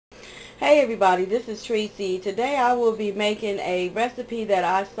Hey everybody, this is Tracy. Today I will be making a recipe that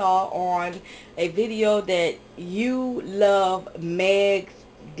I saw on a video that YouLoveMegz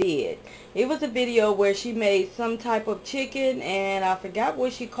did. It was a video where she made some type of chicken, and I forgot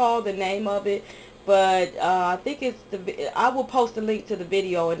what she called the name of it, but I think it's I will post a link to the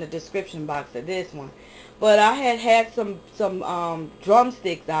video in the description box of this one. But I had some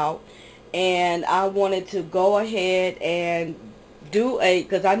drumsticks out, and I wanted to go ahead and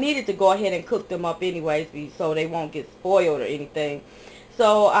because I needed to go ahead and cook them up anyways, so they won't get spoiled or anything.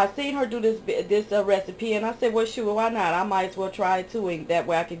 So I seen her do this recipe, and I said, well, sure, why not? I might as well try it too, and that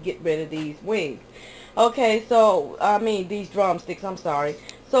way I could get rid of these wings. Okay, so these drumsticks, I'm sorry.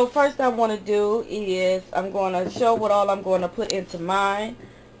 So first I want to do is I'm going to show what all I'm going to put into mine.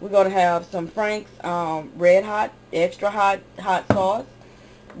 We're going to have some Frank's red hot, extra hot sauce.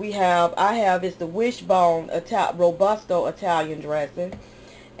 I have is the Wishbone Robusto Italian dressing,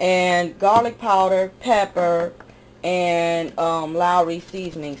 and garlic powder, pepper, and Lowry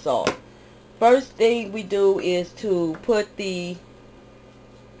seasoning salt. First thing we do is to put the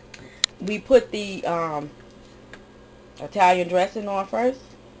Italian dressing on first.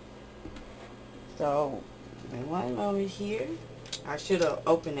 So one moment here. I should have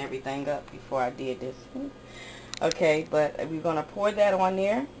opened everything up before I did this. Okay, but we're going to pour that on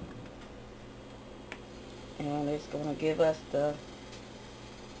there, and it's going to give us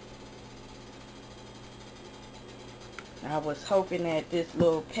I was hoping that this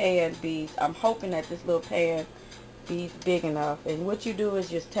little pan be big enough. And what you do is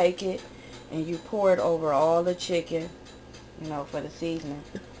just take it and you pour it over all the chicken, for the seasoning.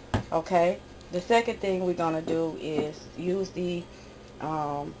 Okay, the second thing we're going to do is use the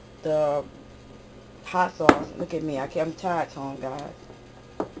hot sauce. Look at me, I'm tired tongue, guys.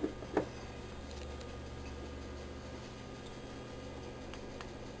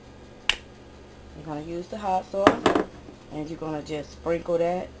 You're going to use the hot sauce, and you're going to just sprinkle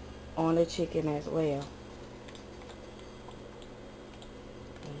that on the chicken as well.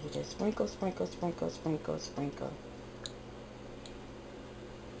 And you just sprinkle, sprinkle, sprinkle, sprinkle, sprinkle.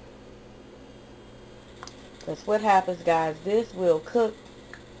 Because what happens, guys, this will cook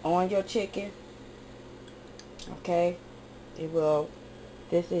on your chicken. Okay,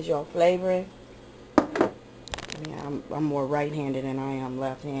 this is your flavoring. I'm more right-handed than I am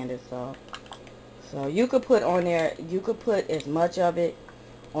left-handed, so you could put on there, you could put as much of it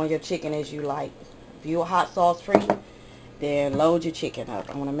on your chicken as you like. If you're hot sauce free, then load your chicken up.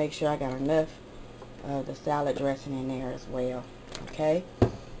 I want to make sure I got enough of the salad dressing in there as well. Okay,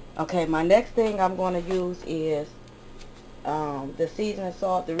 my next thing I'm going to use is the seasoning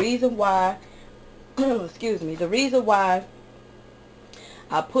salt. The reason why excuse me, the reason why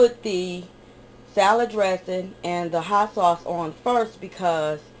I put the salad dressing and the hot sauce on first,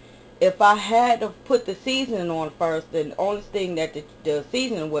 because if I had to put the seasoning on first, then the only thing that the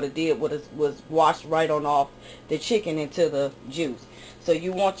seasoning would have did was wash right on off the chicken into the juice. So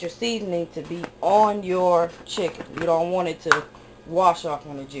you want your seasoning to be on your chicken. You don't want it to wash off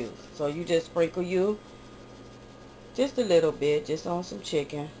on the juice. So you just sprinkle just a little bit, just on some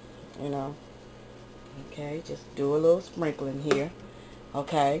chicken, Okay, just do a little sprinkling here.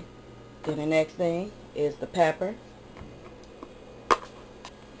 Okay, then the next thing is the pepper.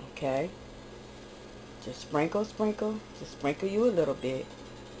 Okay, just sprinkle, just sprinkle you a little bit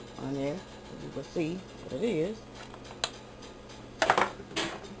on there. You will see what it is.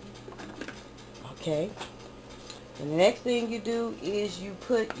 Okay, and the next thing you do is you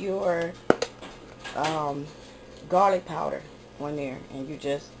put your garlic powder on there, and you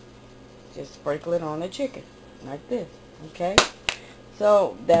just sprinkle it on the chicken like this. Okay,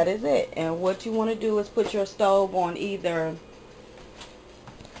 so that is it. And what you want to do is put your stove on either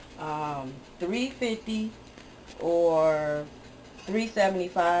 350 or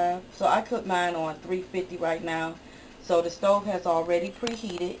 375. So I put mine on 350 right now. So the stove has already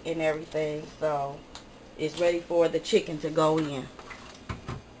preheated and everything, so it's ready for the chicken to go in.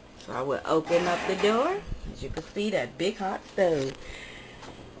 So I will open up the door. As you can see, that big hot stove.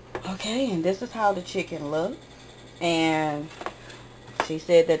 Okay, and this is how the chicken looks. And she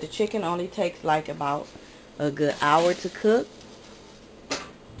said that the chicken only takes like about a good hour to cook.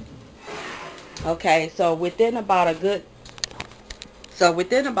 Okay, so within about a good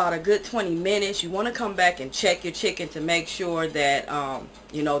 20 minutes, you want to come back and check your chicken to make sure that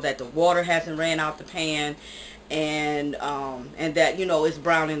that the water hasn't ran out the pan, and that it's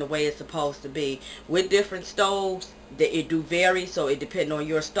browning the way it's supposed to be. With different stoves, it do vary, so it depends on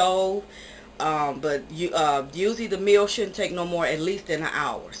your stove. But usually the meal shouldn't take no more at least than an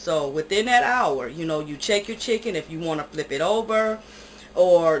hour. So within that hour, you check your chicken. If you want to flip it over,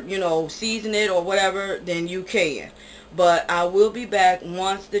 or, you know, season it or whatever, then you can. But I will be back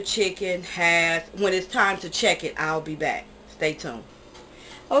once the chicken has, when it's time to check it, I'll be back. Stay tuned.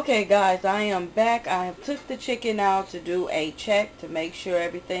 Okay guys, I am back. I have took the chicken out to do a check to make sure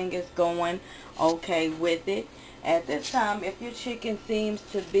everything is going okay with it. At this time, if your chicken seems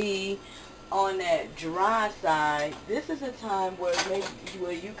to be on that dry side, this is a time where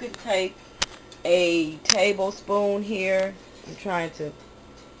you could take a tablespoon here. I'm trying to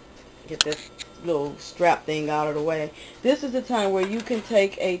get this little strap thing out of the way. This is the time where you can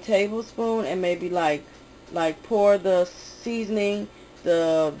take a tablespoon and maybe like pour the seasoning,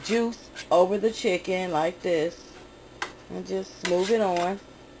 the juice over the chicken like this, and just smooth it on.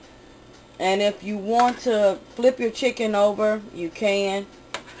 And if you want to flip your chicken over, you can.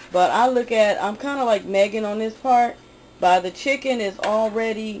 But I'm kind of like Megan on this part. But the chicken is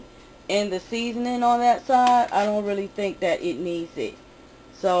already in the seasoning on that side, I don't really think that it needs it.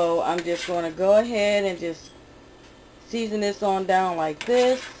 So I'm just going to go ahead and just season this on down like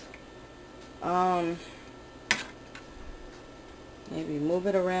this. Maybe move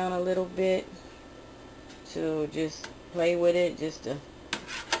it around a little bit to just play with it, just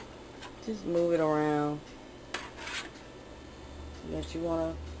move it around. But you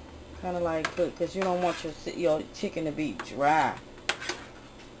want to kind of like put, because you don't want your chicken to be dry.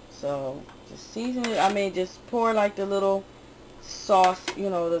 So just season it. I mean, just pour like the little sauce, you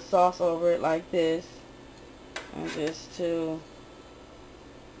know, the sauce over it like this, and just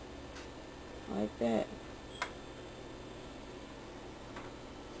like that.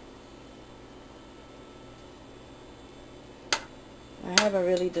 I haven't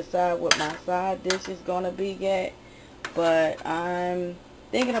really decided what my side dish is going to be yet, but I'm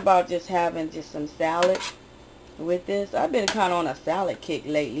thinking about just having just some salad with this. I've been kind of on a salad kick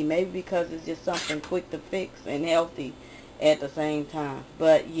lately, maybe because it's just something quick to fix and healthy at the same time.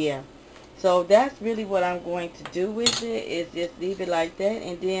 But yeah, so that's really what I'm going to do with it, is just leave it like that,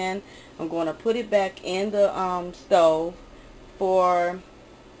 and then I'm going to put it back in the stove for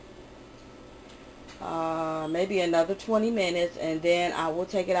maybe another 20 minutes, and then I will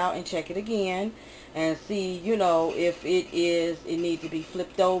take it out and check it again and see, you know, if it needs to be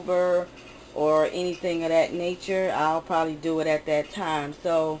flipped over or anything of that nature. I'll probably do it at that time.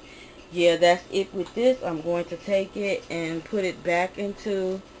 So yeah, that's it with this. I'm going to take it and put it back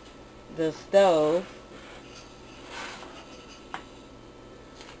into the stove,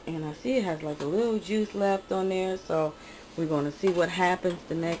 and I see it has like a little juice left on there, so we're going to see what happens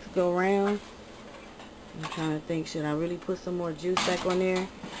the next go round. I'm trying to think, should I really put some more juice back on there?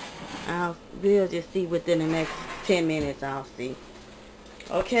 We'll just see within the next 10 minutes. I'll see.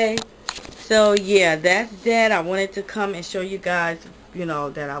 Okay, so yeah, that's that. I wanted to come and show you guys, you know,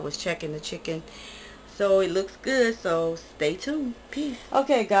 that I was checking the chicken. So it looks good, so stay tuned. Peace.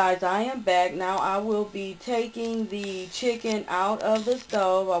 Okay guys, I am back. Now I will be taking the chicken out of the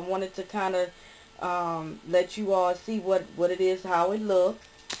stove. I wanted to kind of let you all see what it is, how it looks,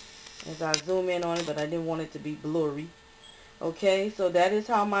 as I zoom in on it, but I didn't want it to be blurry. Okay, so that is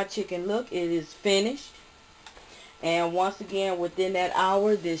how my chicken look. It is finished. And once again, within that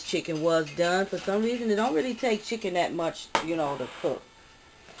hour, this chicken was done. For some reason, it don't really take chicken that much, you know, to cook.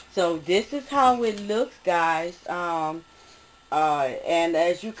 So this is how it looks, guys. And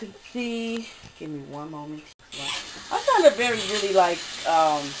as you can see, give me one moment. I'm trying to really like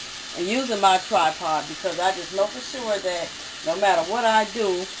using my tripod, because I just know for sure that no matter what I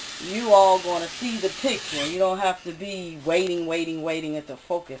do, you all going to see the picture. You don't have to be waiting at the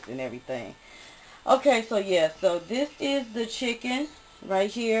focus and everything. Okay, so yeah, so this is the chicken right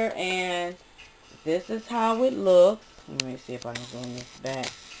here, and this is how it looks. Let me see if I can zoom this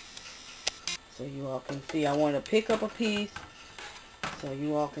back so you all can see. I want to pick up a piece so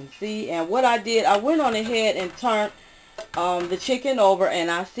you all can see. And what I did, I went on ahead and turned the chicken over,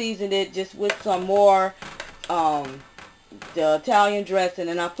 and I seasoned it just with some more the Italian dressing,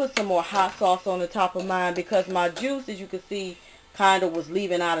 and I put some more hot sauce on the top of mine, because my juice, as you can see, kind of was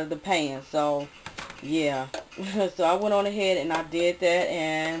leaving out of the pan. So yeah, so I went on ahead and I did that.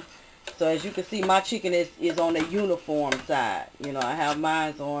 And so as you can see, my chicken is on the uniform side. You know, I have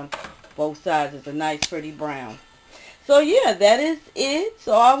mine on both sides. It's a nice pretty brown. So yeah, that is it.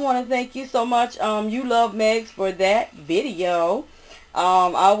 So I want to thank you so much, YouLoveMegz, for that video.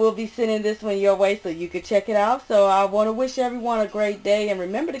 I will be sending this one your way so you can check it out. So I want to wish everyone a great day, and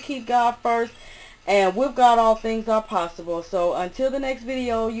remember to keep God first, and with God all things are possible. So until the next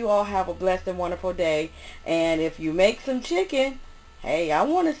video, you all have a blessed and wonderful day. And if you make some chicken, hey, I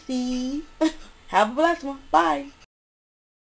want to see. Have a blessed one. Bye.